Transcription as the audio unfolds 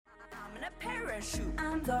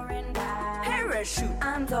I'm soaring back. Parachute,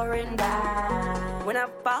 I'm soaring back. When I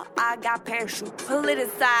fall, I got parachute.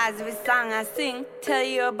 Politicize every song I sing. Tell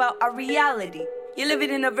you about our reality. You're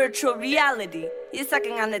living in a virtual reality. You're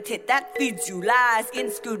sucking on the tit that feeds you lies.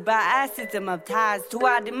 Getting screwed by a system of ties to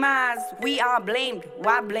our demise. We are blamed.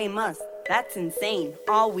 Why blame us? That's insane.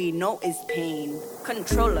 All we know is pain.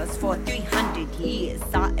 Control us for 300 years.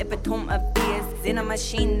 Our epitome of fears is in a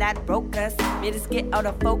machine that broke us. Made us get out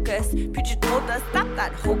of focus. Preacher told us, stop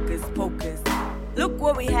that hocus pocus. Look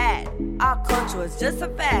what we had. Our culture was just a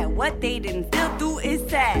fad. What they didn't still do is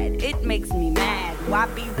sad. It makes me mad. Why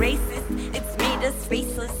be racist? It's made us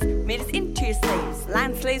faceless. Made us into your slaves.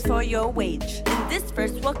 Land slaves for your wage. In this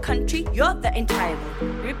first world country, you're the entitled.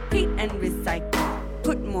 Repeat and recycle.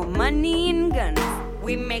 Put more money in guns.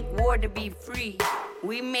 We make war to be free.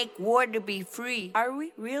 We make war to be free. Are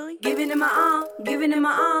we really? Giving him my all, giving him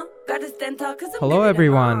my all. Gotta stand tall 'cause I'm Hello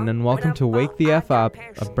everyone, and welcome to Wake the F Up,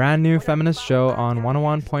 a brand new feminist show on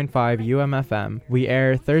 101.5 UMFM. We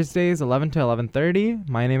air Thursdays 11 to 11:30.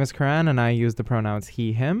 My name is Karan and I use the pronouns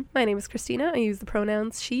he, him. My name is Christina. I use the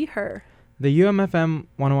pronouns she, her. The UMFM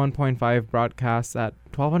 101.5 broadcasts at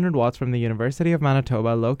 1200 watts from the University of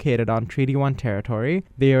Manitoba, located on Treaty 1 territory,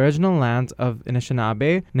 the original lands of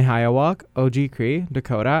Anishinaabe, Nehiyawak, Oji-Cree,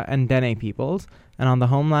 Dakota, and Dene peoples, and on the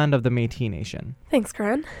homeland of the Métis Nation. Thanks,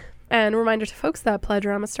 Karan. And a reminder to folks that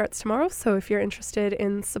Pledorama starts tomorrow, so if you're interested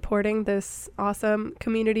in supporting this awesome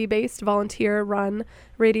community-based, volunteer-run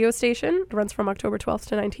radio station, it runs from October 12th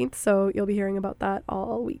to 19th, so you'll be hearing about that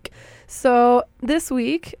all week. So this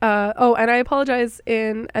week, and I apologize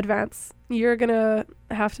in advance, you're going to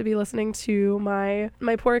have to be listening to my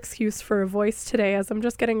poor excuse for a voice today, as I'm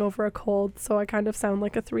just getting over a cold, so I kind of sound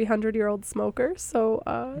like a 300-year-old smoker, so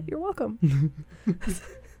you're welcome.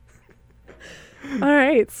 All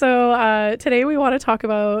right, so today we want to talk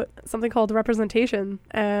about something called representation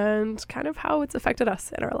and kind of how it's affected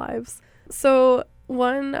us in our lives. So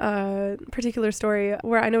one particular story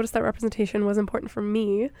where I noticed that representation was important for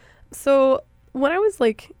me. So when I was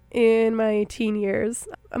like in my teen years,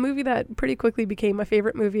 a movie that pretty quickly became a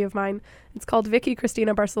favorite movie of mine, it's called Vicky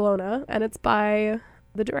Cristina Barcelona, and it's by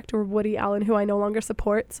the director Woody Allen, who I no longer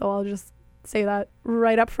support, so I'll just say that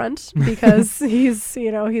right up front, because he's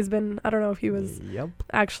been, I don't know if he was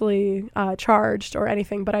actually charged or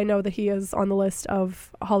anything, but I know that he is on the list of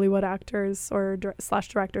Hollywood actors or slash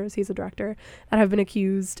directors, he's a director, that have been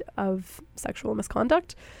accused of sexual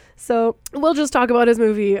misconduct. So we'll just talk about his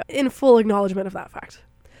movie in full acknowledgement of that fact.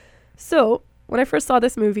 So when I first saw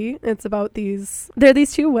this movie, it's about these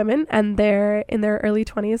two women, and they're in their early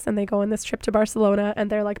 20s, and they go on this trip to Barcelona, and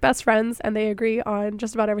they're like best friends, and they agree on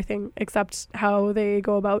just about everything except how they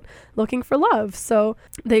go about looking for love. So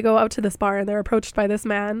they go out to this bar, and they're approached by this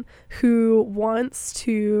man who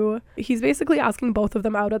he's basically asking both of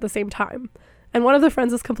them out at the same time. And one of the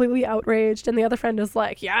friends is completely outraged, and the other friend is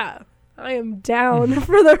like, yeah, I am down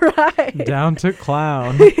for the ride. Down to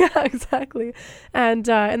clown. Yeah, exactly. And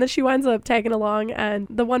then she winds up tagging along, and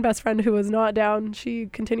the one best friend who was not down, she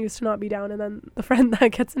continues to not be down, and then the friend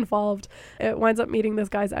that gets involved, it winds up meeting this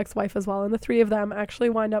guy's ex-wife as well, and the three of them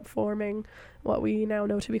actually wind up forming what we now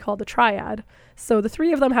know to be called a triad. So the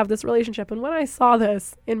three of them have this relationship, and when I saw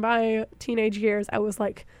this in my teenage years, I was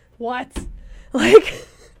like, what? Like,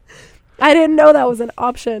 I didn't know that was an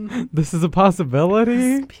option. This is a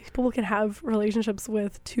possibility? People can have relationships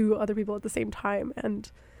with two other people at the same time,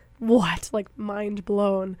 and what? Like, mind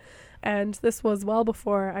blown. And this was well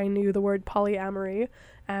before I knew the word polyamory,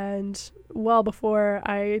 and well before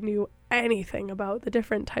I knew anything about the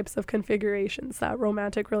different types of configurations that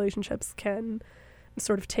romantic relationships can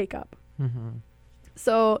sort of take up. Mm-hmm.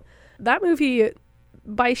 So that movie,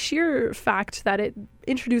 by sheer fact that it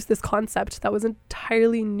introduced this concept that was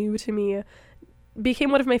entirely new to me, became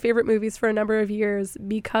one of my favorite movies for a number of years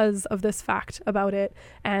because of this fact about it.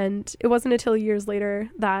 And it wasn't until years later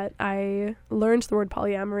that I learned the word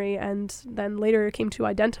polyamory and then later came to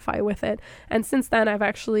identify with it. And since then, I've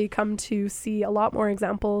actually come to see a lot more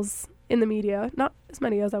examples in the media, not as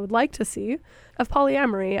many as I would like to see, of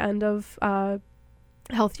polyamory and of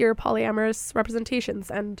healthier polyamorous representations.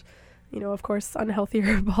 And of course,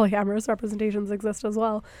 unhealthier polyamorous representations exist as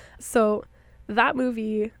well. So that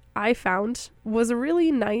movie, I found, was a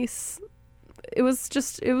really nice, it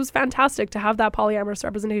was fantastic to have that polyamorous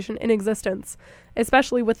representation in existence,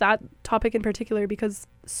 especially with that topic in particular, because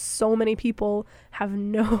so many people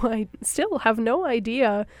still have no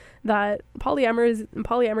idea that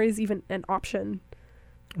polyamory is even an option.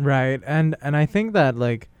 Right. And I think that,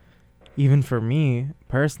 like, even for me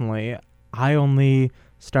personally, I only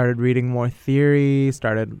started reading more theory,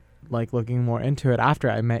 started like looking more into it after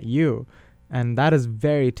I met you. And that is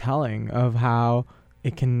very telling of how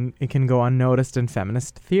it can go unnoticed in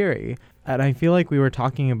feminist theory. And I feel like we were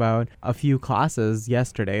talking about a few classes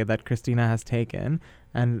yesterday that Christina has taken,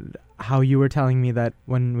 and how you were telling me that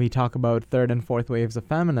when we talk about third and fourth waves of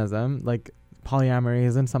feminism, like polyamory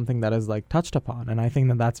isn't something that is like touched upon. And I think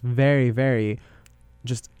that that's very, very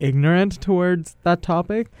just ignorant towards that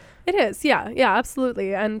topic. It is, yeah,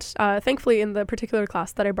 absolutely. And thankfully in the particular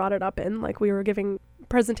class that I brought it up in, like we were giving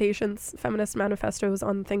presentations, feminist manifestos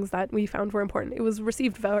on things that we found were important. It was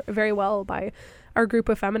received very well by our group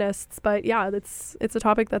of feminists. But yeah, it's a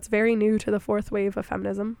topic that's very new to the fourth wave of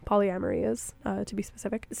feminism. Polyamory is, to be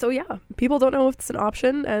specific. So yeah, people don't know if it's an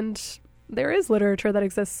option, and there is literature that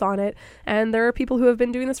exists on it, and there are people who have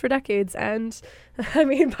been doing this for decades. And I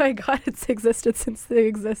mean, by God, it's existed since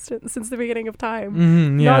the beginning of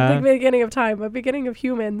time. Not the beginning of time, but beginning of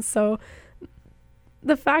humans. So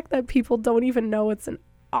the fact that people don't even know it's an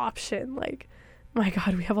option, like, my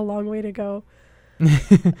God, we have a long way to go.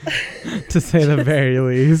 To say the very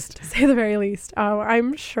least. To say the very least.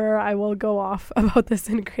 I'm sure I will go off about this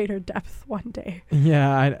in greater depth one day.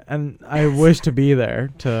 Yeah, I wish to be there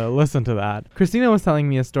to listen to that. Christina was telling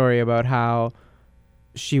me a story about how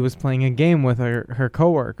she was playing a game with her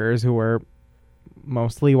coworkers who were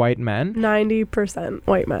mostly white men. 90%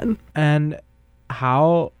 white men. And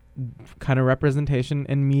how kind of representation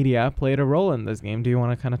in media played a role in this game. Do you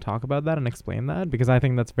want to kind of talk about that and explain that? Because I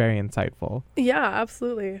think that's very insightful. Yeah,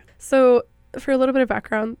 absolutely. So for a little bit of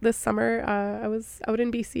background, this summer I was out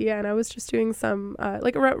in BC, and I was just doing some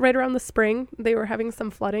right around the spring, they were having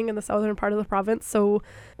some flooding in the southern part of the province. So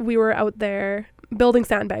we were out there building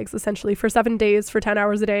sandbags essentially for 7 days for 10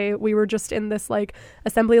 hours a day. We were just in this like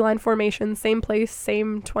assembly line formation, same place,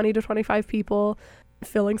 same 20 to 25 people,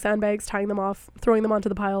 filling sandbags, tying them off, throwing them onto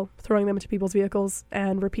the pile, throwing them into people's vehicles,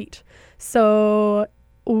 and repeat. So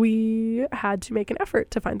we had to make an effort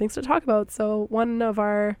to find things to talk about. So one of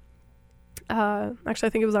our, actually I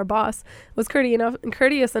think it was our boss, was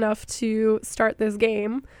courteous enough to start this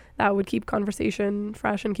game that would keep conversation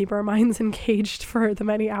fresh and keep our minds engaged for the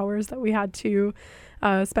many hours that we had to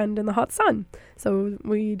spend in the hot sun. So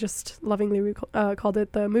we just lovingly called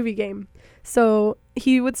it the movie game. So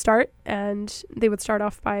he would start, and they would start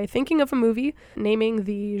off by thinking of a movie, naming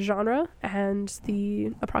the genre and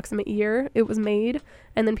the approximate year it was made,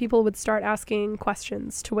 and then people would start asking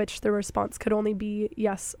questions to which the response could only be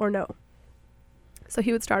yes or no. So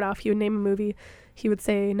he would start off, he would name a movie, he would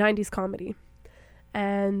say 90s comedy.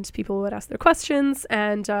 And people would ask their questions,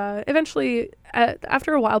 and eventually,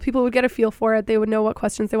 after a while, people would get a feel for it. They would know what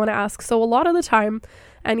questions they want to ask. So a lot of the time,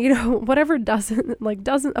 and you know, whatever dozens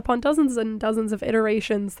and dozens of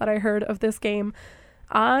iterations that I heard of this game,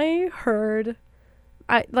 I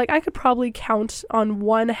could probably count on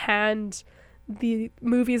one hand the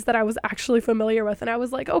movies that I was actually familiar with, and I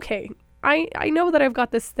was like, okay, I know that I've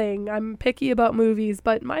got this thing. I'm picky about movies,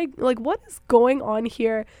 but what is going on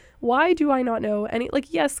here? Why do I not know any?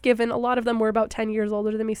 Yes, given a lot of them were about 10 years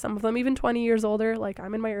older than me, some of them even 20 years older. Like,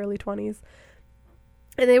 I'm in my early 20s.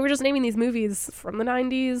 And they were just naming these movies from the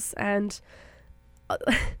 90s. And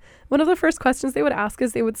one of the first questions they would ask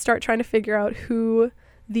is they would start trying to figure out who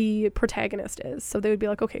the protagonist is. So they would be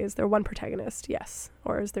like, okay, is there one protagonist? Yes.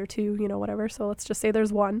 Or is there two? You know, whatever. So let's just say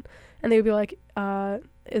there's one. And they would be like,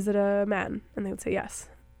 is it a man? And they would say yes.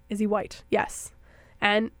 Is he white? Yes.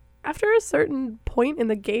 And after a certain point in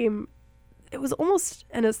the game, it was almost,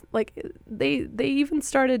 and it's like they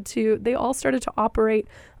all started to operate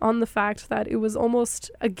on the fact that it was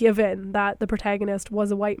almost a given that the protagonist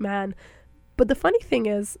was a white man. But the funny thing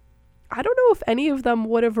is, I don't know if any of them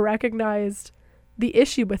would have recognized the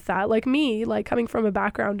issue with that. Like me, like coming from a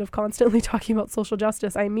background of constantly talking about social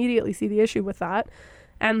justice, I immediately see the issue with that.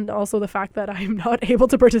 And also the fact that I'm not able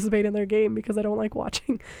to participate in their game because I don't like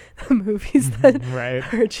watching the movies that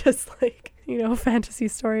are just like, you know, fantasy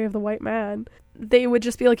story of the white man. They would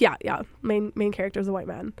just be like, yeah, main character is a white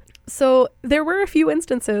man. So there were a few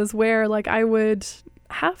instances where like I would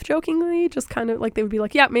half jokingly just kind of like, they would be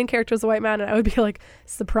like, yeah, main character is a white man. And I would be like,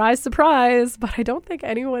 surprise, surprise. But I don't think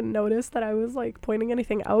anyone noticed that I was like pointing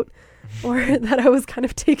anything out or that I was kind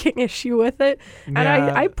of taking issue with it. And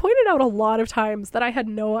I pointed out a lot of times that I had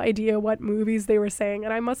no idea what movies they were saying.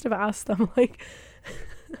 And I must have asked them like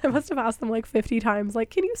 50 times, like,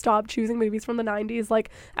 can you stop choosing movies from the 90s? Like,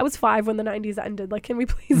 I was 5 when the 90s ended. Like, can we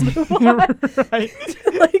please move on? Right.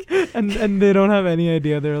 Like, and they don't have any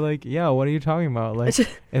idea. They're like, yeah, what are you talking about? Like,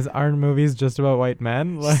 aren't movies just about white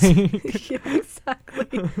men? Like, yeah,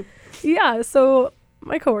 exactly. Yeah, so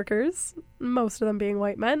my coworkers, most of them being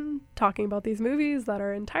white men, talking about these movies that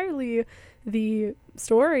are entirely the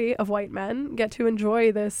story of white men get to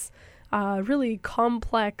enjoy this really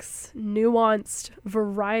complex, nuanced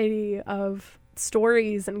variety of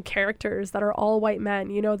stories and characters that are all white men.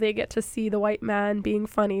 You know, they get to see the white man being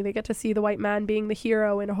funny. They get to see the white man being the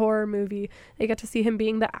hero in a horror movie. They get to see him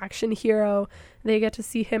being the action hero. They get to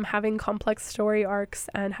see him having complex story arcs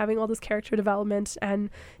and having all this character development, and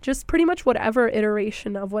just pretty much whatever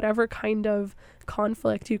iteration of whatever kind of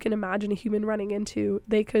conflict you can imagine a human running into,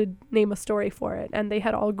 they could name a story for it. And they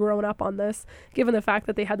had all grown up on this, given the fact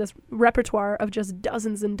that they had this repertoire of just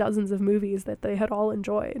dozens and dozens of movies that they had all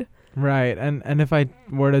enjoyed. Right. And if I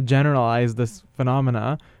were to generalize this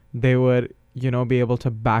phenomena, they would, you know, be able to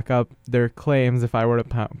back up their claims. If I were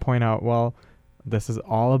to point out, well, this is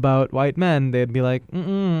all about white men, they'd be like,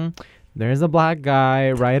 there's a black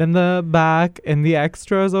guy right in the back in the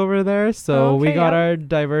extras over there. So we got our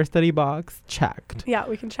diversity box checked. Yeah,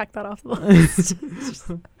 we can check that off the list.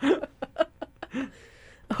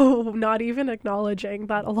 Oh, not even acknowledging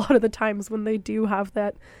that a lot of the times when they do have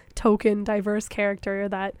that token diverse character,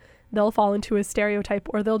 that they'll fall into a stereotype,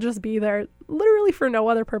 or they'll just be there literally for no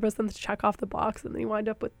other purpose than to check off the box, and then you wind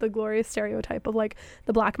up with the glorious stereotype of like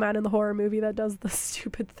the black man in the horror movie that does the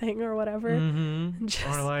stupid thing or whatever.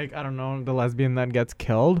 Or like, I don't know, the lesbian that gets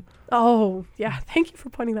killed. Oh yeah, thank you for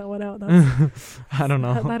pointing that one out. That's, I don't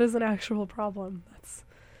know. That is an actual problem.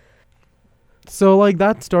 So like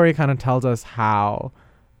that story kind of tells us how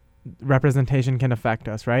representation can affect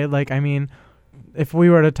us, right? Like, I mean, if we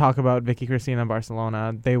were to talk about Vicky Cristina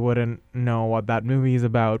Barcelona, they wouldn't know what that movie is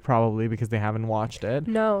about, probably, because they haven't watched it.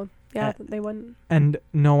 No, yeah, they wouldn't. And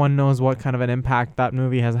no one knows what kind of an impact that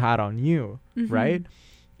movie has had on you, right?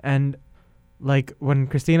 And like when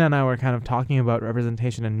Christina and I were kind of talking about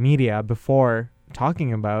representation in media before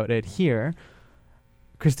talking about it here,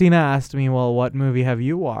 Christina asked me, well, what movie have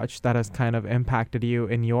you watched that has kind of impacted you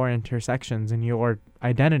in your intersections, in your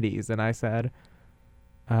identities? And I said,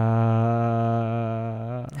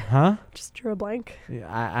 just drew a blank. Yeah,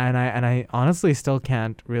 I honestly still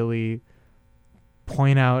can't really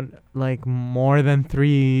point out like more than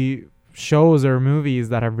 3 shows or movies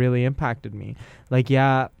that have really impacted me. Like,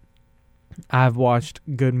 yeah, I've watched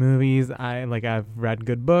good movies, I've read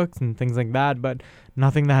good books and things like that, but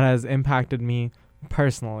nothing that has impacted me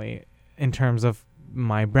personally in terms of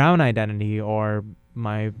my brown identity or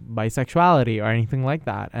my bisexuality or anything like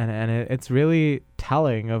that. And it's really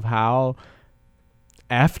telling of how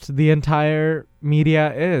effed the entire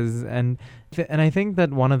media is. And I think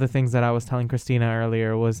that one of the things that I was telling Christina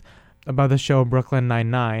earlier was about the show Brooklyn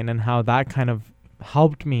Nine-Nine and how that kind of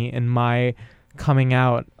helped me in my coming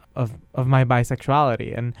out of my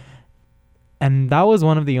bisexuality. And that was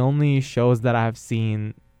one of the only shows that I've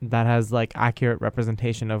seen that has like accurate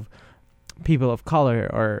representation of people of color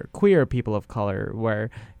or queer people of color, where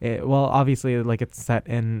obviously like it's set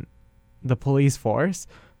in the police force,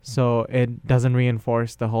 so it doesn't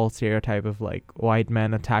reinforce the whole stereotype of like white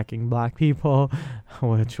men attacking black people,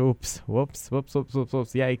 which whoops,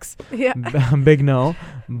 yikes. Yeah. Big no.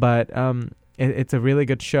 But it's a really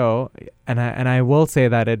good show, and I will say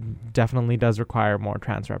that it definitely does require more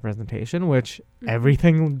trans representation, which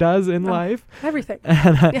everything does in life. Everything.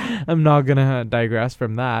 And I'm not gonna digress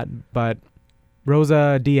from that, but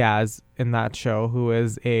Rosa Diaz in that show, who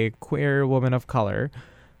is a queer woman of color,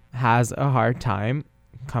 has a hard time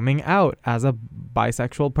coming out as a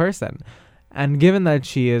bisexual person. And given that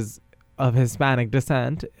she is of Hispanic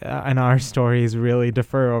descent, and our stories really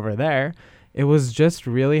differ over there, it was just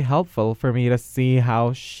really helpful for me to see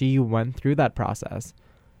how she went through that process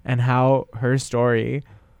and how her story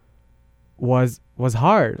was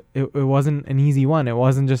hard. It wasn't an easy one. It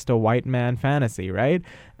wasn't just a white man fantasy, right?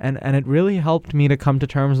 And it really helped me to come to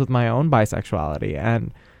terms with my own bisexuality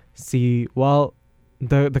and see, well,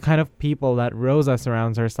 the kind of people that Rosa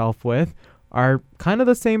surrounds herself with are kind of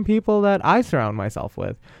the same people that I surround myself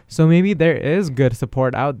with. So maybe there is good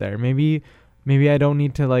support out there. Maybe I don't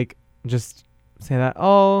need to like just say that,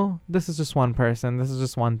 oh, this is just one person, this is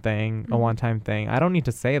just one thing, a one-time thing. I don't need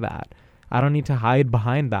to say that. I don't need to hide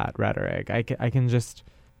behind that rhetoric. I can just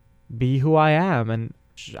be who I am, and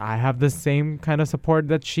I have the same kind of support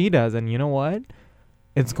that she does, and you know what?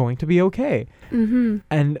 It's going to be okay.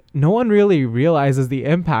 And no one really realizes the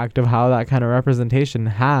impact of how that kind of representation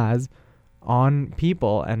has on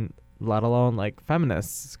people, and let alone like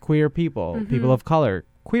feminists, queer people, people of color,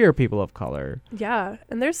 queer people of color. Yeah,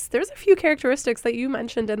 and there's a few characteristics that you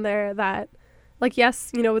mentioned in there that, like,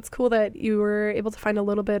 yes, you know, it's cool that you were able to find a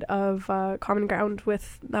little bit of common ground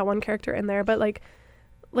with that one character in there, but like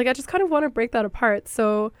like, I just kind of want to break that apart.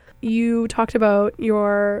 So you talked about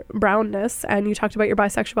your brownness and you talked about your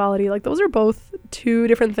bisexuality. Like, those are both two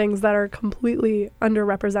different things that are completely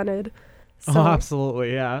underrepresented. So, Oh,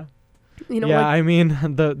 absolutely, yeah. you know, Yeah, like, I mean,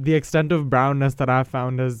 the extent of brownness that I've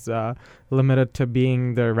found is limited to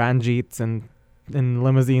being the Ranjits and in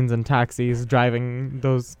limousines and taxis driving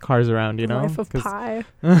those cars around, you know? life of pie.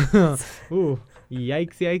 Ooh,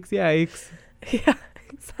 yikes, yikes, yikes. Yeah,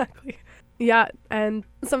 exactly. Yeah, and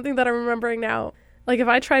something that I'm remembering now, like, if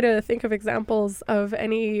I try to think of examples of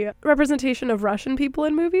any representation of Russian people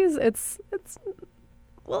in movies, it's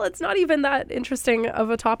not even that interesting of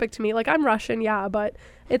a topic to me. Like, I'm Russian, yeah, but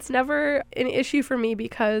it's never an issue for me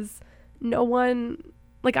because no one,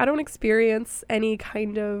 like, I don't experience any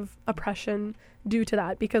kind of oppression due to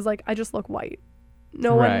that because, like, I just look white.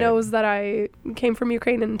 No one knows that I came from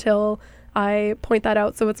Ukraine until I point that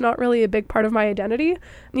out. So it's not really a big part of my identity.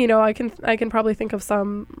 You know, I can probably think of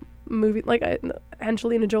some movie like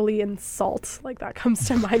Angelina Jolie in Salt, like that comes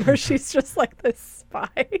to mind, where she's just like this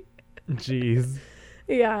spy. Jeez.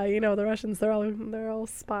 Yeah, you know, the Russians, they're all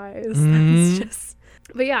spies. Mm. That's just,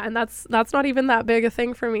 but yeah, and that's not even that big a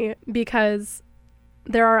thing for me because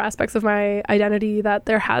there are aspects of my identity that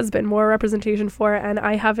there has been more representation for, and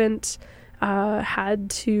I haven't I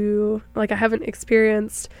haven't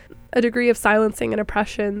experienced a degree of silencing and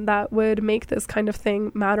oppression that would make this kind of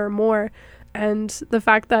thing matter more. And the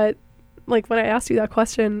fact that, like, when I asked you that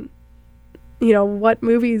question, you know, what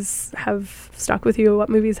movies have stuck with you, what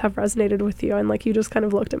movies have resonated with you, and, like, you just kind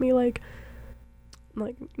of looked at me like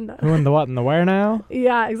no. Who and the what and the where now?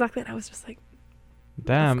 Yeah, exactly. And I was just like,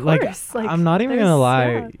 damn, of like, course. Like, I'm not even gonna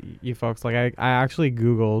lie, yeah. you folks, like, I actually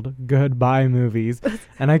Googled goodbye movies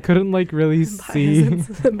and I couldn't, like, really see.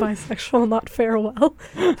 Bisexual, not farewell.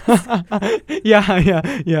 yeah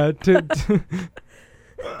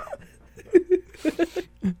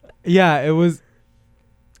yeah, it was,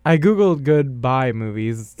 I Googled goodbye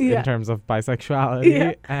movies in terms of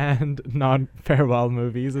bisexuality and non-farewell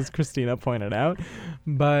movies, as Christina pointed out.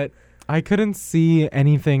 But I couldn't see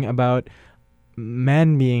anything about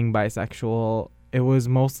men being bisexual. It was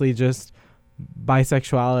mostly just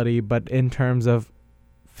bisexuality, but in terms of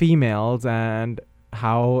females and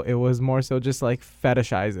how it was more so just like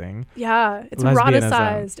fetishizing. Yeah, it's lesbianism.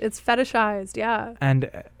 eroticized. It's fetishized, yeah.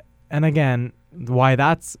 And again, why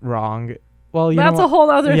that's wrong. Well, that's a whole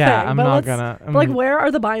other thing. I'm not gonna. Like, where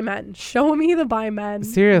are the bi men? Show me the bi men.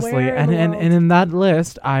 Seriously, and in that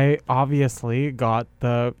list, I obviously got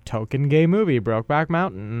the token gay movie, Brokeback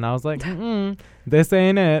Mountain, and I was like, this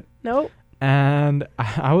ain't it. Nope. And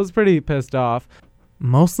I was pretty pissed off,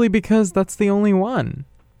 mostly because that's the only one.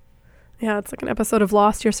 Yeah, it's like an episode of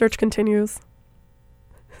Lost. Your search continues.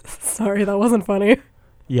 Sorry, that wasn't funny.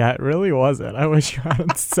 Yeah, it really wasn't. I wish you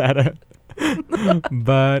hadn't said it.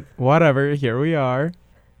 But whatever, here we are.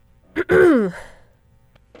 Grant,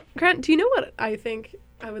 do you know what I think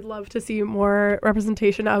I would love to see more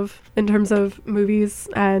representation of in terms of movies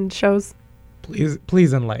and shows?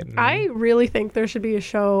 Please enlighten me. I really think there should be a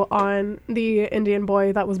show on the Indian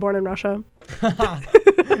boy that was born in Russia.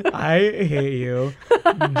 I hate you.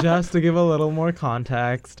 Just to give a little more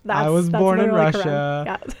context, I was born in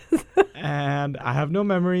Russia, and I have no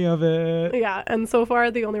memory of it. Yeah, and so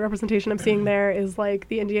far the only representation I'm seeing there is like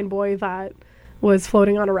the Indian boy that was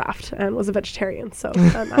floating on a raft and was a vegetarian. So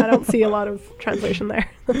I don't see a lot of translation there.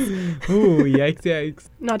 Ooh, yikes, yikes.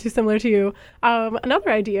 Not too similar to you. Another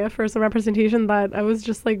idea for some representation that I was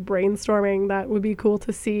just like brainstorming that would be cool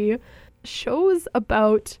to see, shows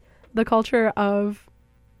about the culture of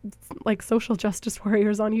like social justice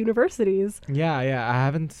warriors on universities. Yeah, I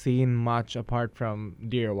haven't seen much apart from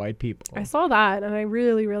Dear White People. I saw that and I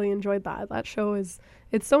really, really enjoyed that. That show it's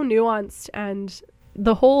so nuanced, and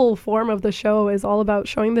the whole form of the show is all about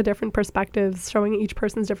showing the different perspectives, showing each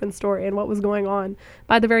person's different story and what was going on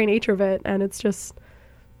by the very nature of it. And it's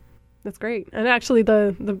great. And actually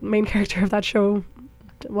the main character of that show,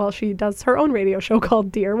 well, she does her own radio show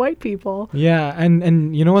called Dear White People. Yeah,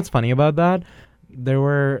 and you know what's funny about that? There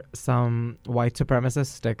were some white supremacist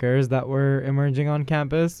stickers that were emerging on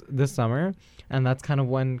campus this summer, and that's kind of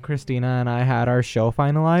when Christina and I had our show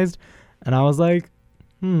finalized, and I was like,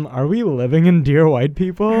 are we living in Dear White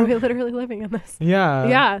People? Are we literally living in this? Yeah.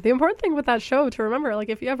 Yeah, the important thing with that show to remember, like,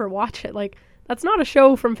 if you ever watch it, like, that's not a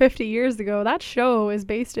show from 50 years ago. That show is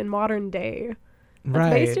based in modern day. It's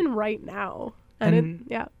based in right now.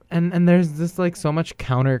 And there's this like so much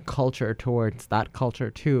counterculture towards that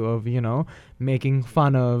culture too, of, you know, making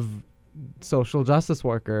fun of social justice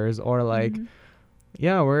workers, or like,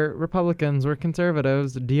 yeah, we're Republicans, we're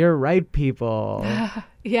conservatives, dear right people.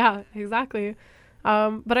 Yeah, exactly.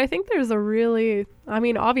 But I think there's a really, I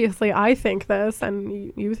mean, obviously I think this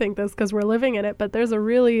and you think this because we're living in it, but there's a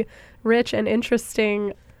really rich and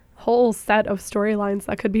interesting whole set of storylines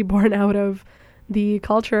that could be born out of the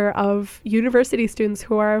culture of university students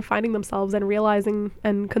who are finding themselves and realizing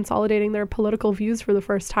and consolidating their political views for the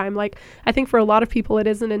first time. Like, I think for a lot of people, it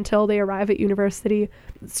isn't until they arrive at university,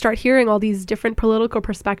 start hearing all these different political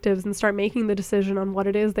perspectives and start making the decision on what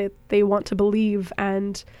it is that they want to believe.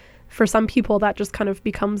 And for some people, that just kind of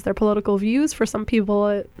becomes their political views. For some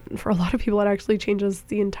people, for a lot of people, it actually changes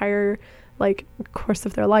the entire like course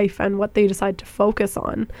of their life and what they decide to focus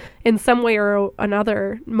on in some way or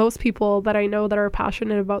another. Most people that I know that are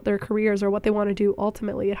passionate about their careers or what they want to do,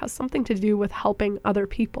 ultimately it has something to do with helping other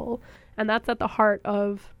people, and that's at the heart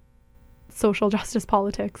of social justice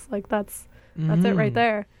politics. Like that's it right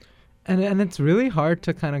there. And it's really hard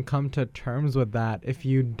to kind of come to terms with that if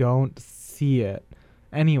you don't see it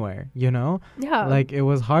anywhere, you know? Yeah. Like, it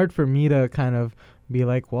was hard for me to kind of be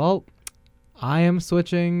like, well, I am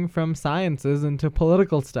switching from sciences into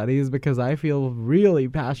political studies because I feel really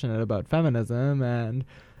passionate about feminism and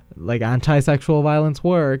like anti-sexual violence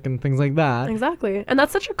work and things like that. Exactly. And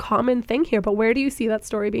that's such a common thing here, but where do you see that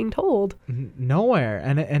story being told? Nowhere.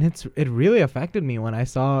 And it really affected me when I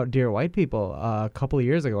saw Dear White People a couple of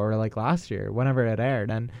years ago, or like last year, whenever it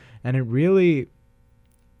aired, and it really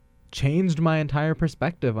changed my entire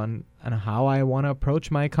perspective on how I want to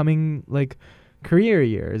approach my coming like career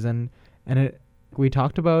years. And we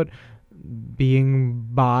talked about being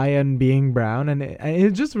bi and being brown, and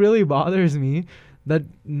it just really bothers me that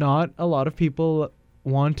not a lot of people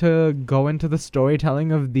want to go into the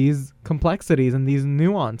storytelling of these complexities and these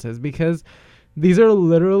nuances, because these are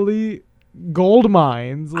literally gold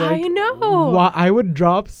mines. Like, I know. I would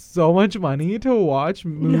drop so much money to watch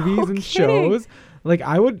movies and shows. Like,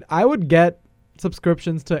 I would get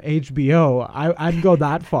subscriptions to HBO. I'd go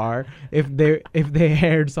that far if they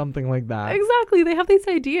aired something like that. Exactly. They have these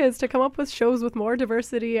ideas to come up with shows with more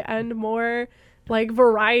diversity and more like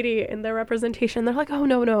variety in their representation. They're like, oh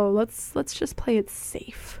no, let's just play it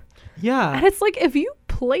safe. Yeah. And it's like, if you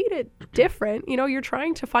played it different, you know, you're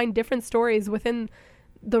trying to find different stories within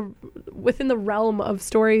the realm of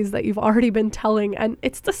stories that you've already been telling, and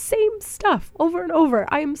it's the same stuff over and over.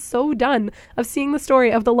 I am so done of seeing the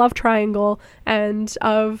story of the love triangle and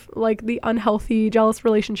of like the unhealthy jealous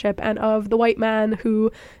relationship and of the white man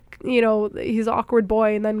who, you know, he's an awkward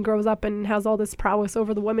boy and then grows up and has all this prowess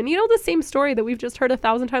over the women. You know, the same story that we've just heard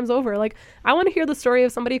 1,000 times over. Like, I want to hear the story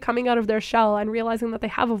of somebody coming out of their shell and realizing that they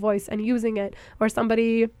have a voice and using it, or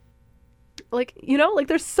somebody, like, you know, like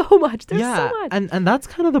there's so much. So much. And that's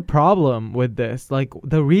kind of the problem with this. Like,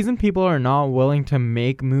 the reason people are not willing to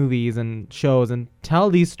make movies and shows and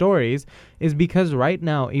tell these stories is because right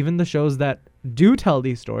now, even the shows that do tell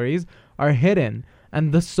these stories are hidden.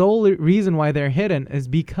 And the sole reason why they're hidden is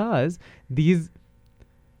because these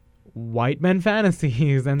white men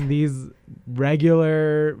fantasies and these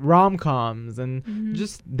regular rom-coms and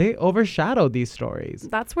just they overshadow these stories.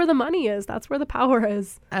 That's where the money is. That's where the power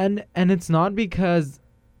is. And it's not because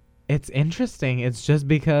it's interesting. It's just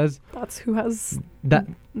because that's who has the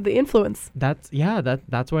influence. That's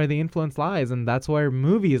where the influence lies, and that's where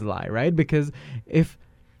movies lie, right? Because if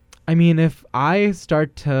I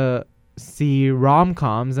start to see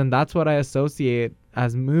rom-coms and that's what I associate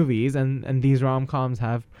as movies, and these rom-coms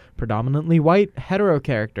have predominantly white hetero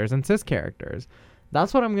characters and cis characters,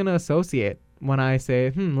 that's what I'm going to associate when I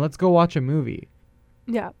say, let's go watch a movie.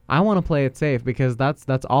 Yeah. I want to play it safe because that's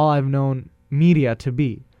all I've known media to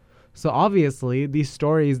be. So obviously these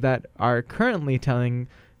stories that are currently telling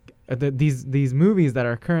these movies that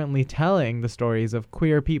are currently telling the stories of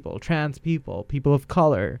queer people, trans people, people of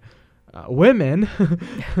color, women,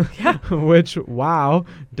 which, wow,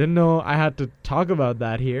 didn't know I had to talk about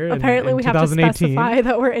that here. Apparently in we have to specify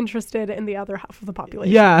that we're interested in the other half of the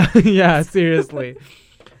population. Yeah, seriously.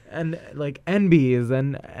 And like NBs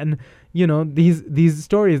and you know, these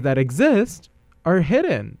stories that exist are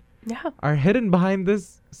hidden. Yeah. Are hidden behind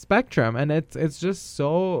this spectrum, and it's just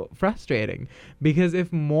so frustrating, because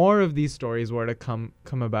if more of these stories were to come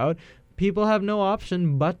about, people have no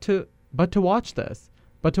option but to watch this.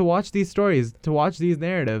 But to watch these stories, to watch these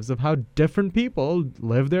narratives of how different people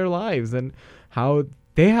live their lives and how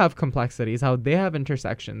they have complexities, how they have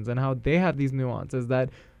intersections, and how they have these nuances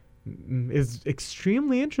that is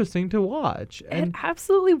extremely interesting to watch. And it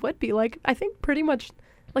absolutely would be. Like, I think pretty much,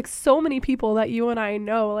 like, so many people that you and I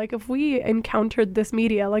know, like, if we encountered this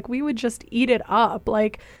media, like, we would just eat it up.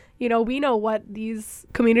 Like, you know, we know what these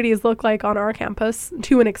communities look like on our campus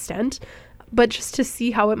to an extent, but just to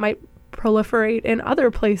see how it might proliferate in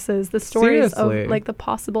other places. The stories Seriously. of like the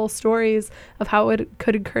possible stories of how it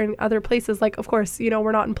could occur in other places. Like, of course, you know,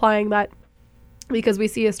 we're not implying that because we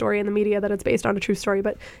see a story in the media that it's based on a true story,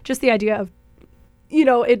 but just the idea of, you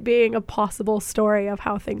know, it being a possible story of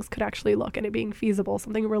how things could actually look and it being feasible,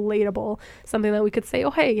 something relatable, something that we could say,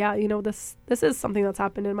 oh, hey, yeah, you know, this is something that's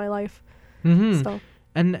happened in my life. Mm-hmm. So.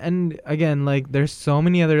 And again, like, there's so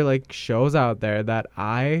many other like shows out there that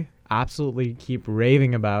I absolutely keep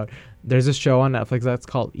raving about. There's a show on Netflix that's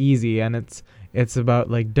called Easy, and it's about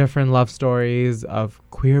like different love stories of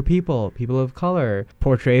queer people of color,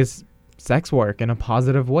 portrays sex work in a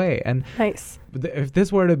positive way. And Nice. if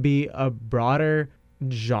this were to be a broader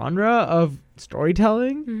genre of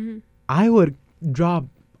storytelling, I would drop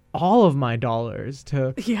all of my dollars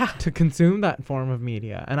to consume that form of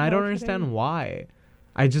media. And I don't understand why.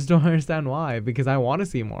 I just don't understand why, because I want to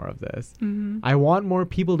see more of this. I want more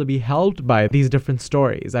people to be helped by these different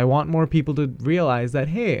stories. I want more people to realize that,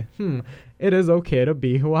 hey, it is okay to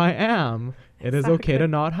be who I am. It is okay to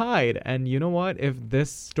not hide. And you know what? If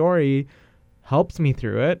this story helps me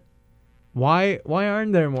through it, why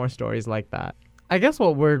aren't there more stories like that? I guess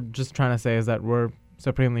what we're just trying to say is that we're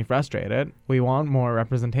supremely frustrated. We want more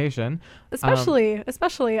representation.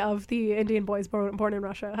 Especially of the Indian boys born in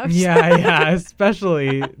Russia.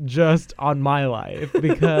 Especially just on my life,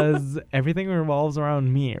 because everything revolves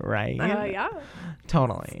around me, right? Yeah.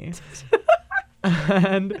 Totally.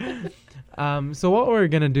 And so what we're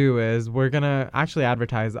going to do is we're going to actually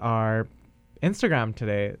advertise our Instagram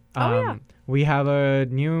today. We have a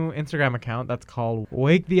new Instagram account that's called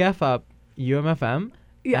Wake the F Up UMFM.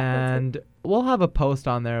 And we'll have a post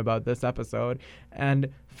on there about this episode. And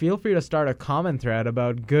feel free to start a comment thread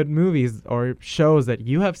about good movies or shows that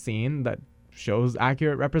you have seen that shows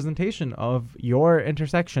accurate representation of your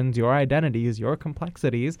intersections, your identities, your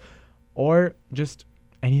complexities, or just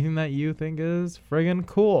anything that you think is friggin'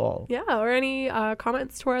 cool. Yeah, or any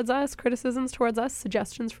comments towards us, criticisms towards us,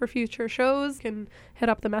 suggestions for future shows. You can hit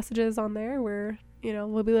up the messages on there where, you know,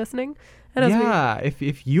 we'll be listening. And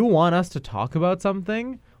if you want us to talk about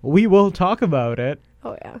something, we will talk about it.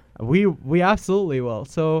 Oh, yeah. We absolutely will.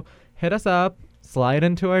 So hit us up, slide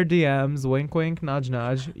into our DMs, wink, wink, nudge,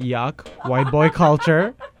 nudge, yuck, white boy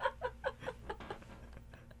culture.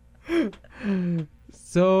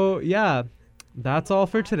 So, yeah. That's all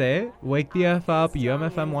for today. Wake the F Up,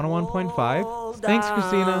 UMFM 101.5. Thanks,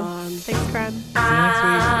 Christina. Thanks, Cern. See you next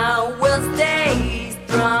week. I will stay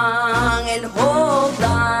strong and hold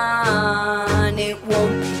on. It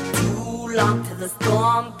won't be too long till the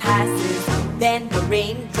storm passes. Then the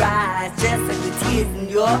rain dries, just like the tears in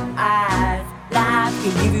your eyes. Life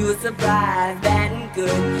can give you a surprise, bad and good.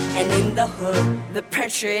 And in the hood, the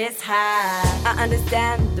pressure is high. I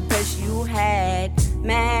understand the pressure you had,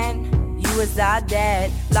 man. You was our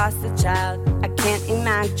dad, lost a child. I can't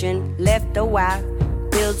imagine, left a wife,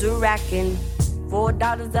 bills are racking. 4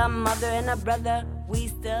 daughters, a mother and a brother. We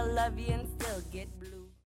still love you.